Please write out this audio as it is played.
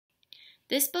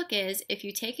This book is If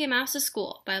You Take a Mouse to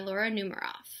School by Laura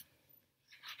Numeroff.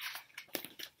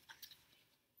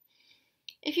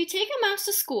 If you take a mouse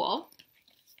to school,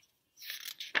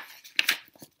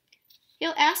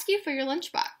 he'll ask you for your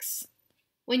lunchbox.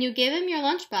 When you give him your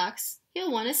lunchbox,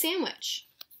 he'll want a sandwich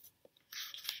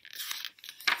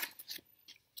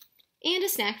and a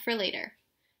snack for later.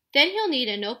 Then he'll need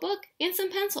a notebook and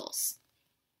some pencils.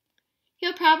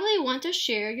 He'll probably want to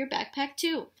share your backpack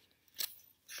too.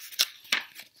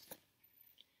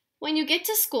 When you get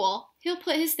to school, he'll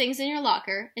put his things in your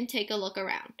locker and take a look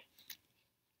around.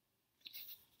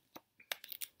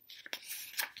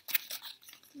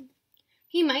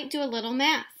 He might do a little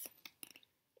math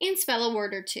and spell a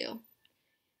word or two.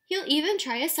 He'll even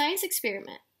try a science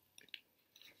experiment.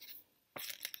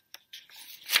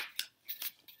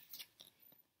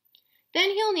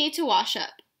 Then he'll need to wash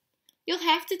up. You'll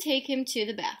have to take him to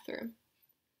the bathroom.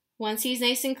 Once he's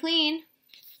nice and clean,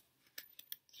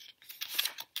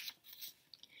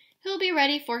 he'll be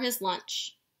ready for his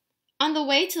lunch. On the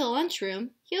way to the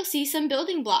lunchroom, he'll see some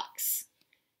building blocks.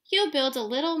 He'll build a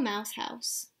little mouse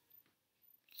house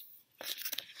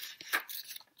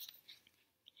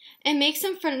and make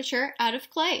some furniture out of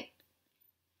clay.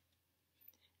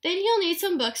 Then he'll need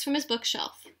some books from his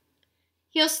bookshelf.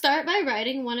 He'll start by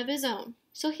writing one of his own,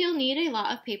 so he'll need a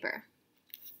lot of paper.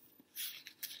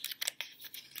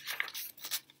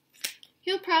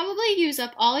 He'll probably use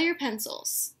up all your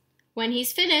pencils. When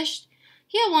he's finished,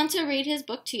 he'll want to read his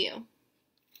book to you.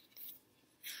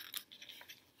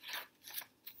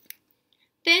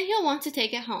 Then he'll want to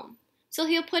take it home, so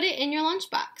he'll put it in your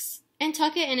lunchbox and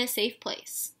tuck it in a safe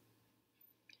place.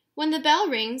 When the bell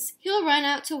rings, he'll run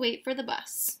out to wait for the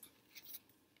bus.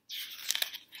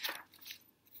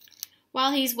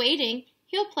 While he's waiting,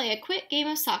 he'll play a quick game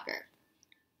of soccer.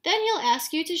 Then he'll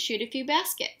ask you to shoot a few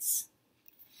baskets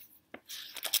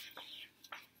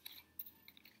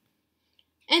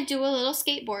and do a little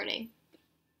skateboarding.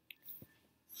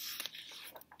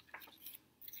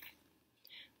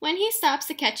 When he stops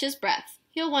to catch his breath,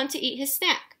 he'll want to eat his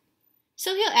snack,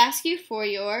 so he'll ask you for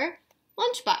your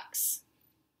lunchbox.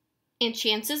 And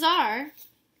chances are,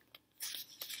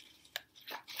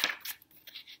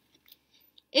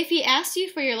 if he asks you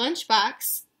for your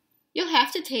lunchbox, you'll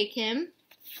have to take him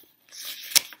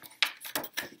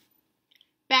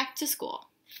back to school.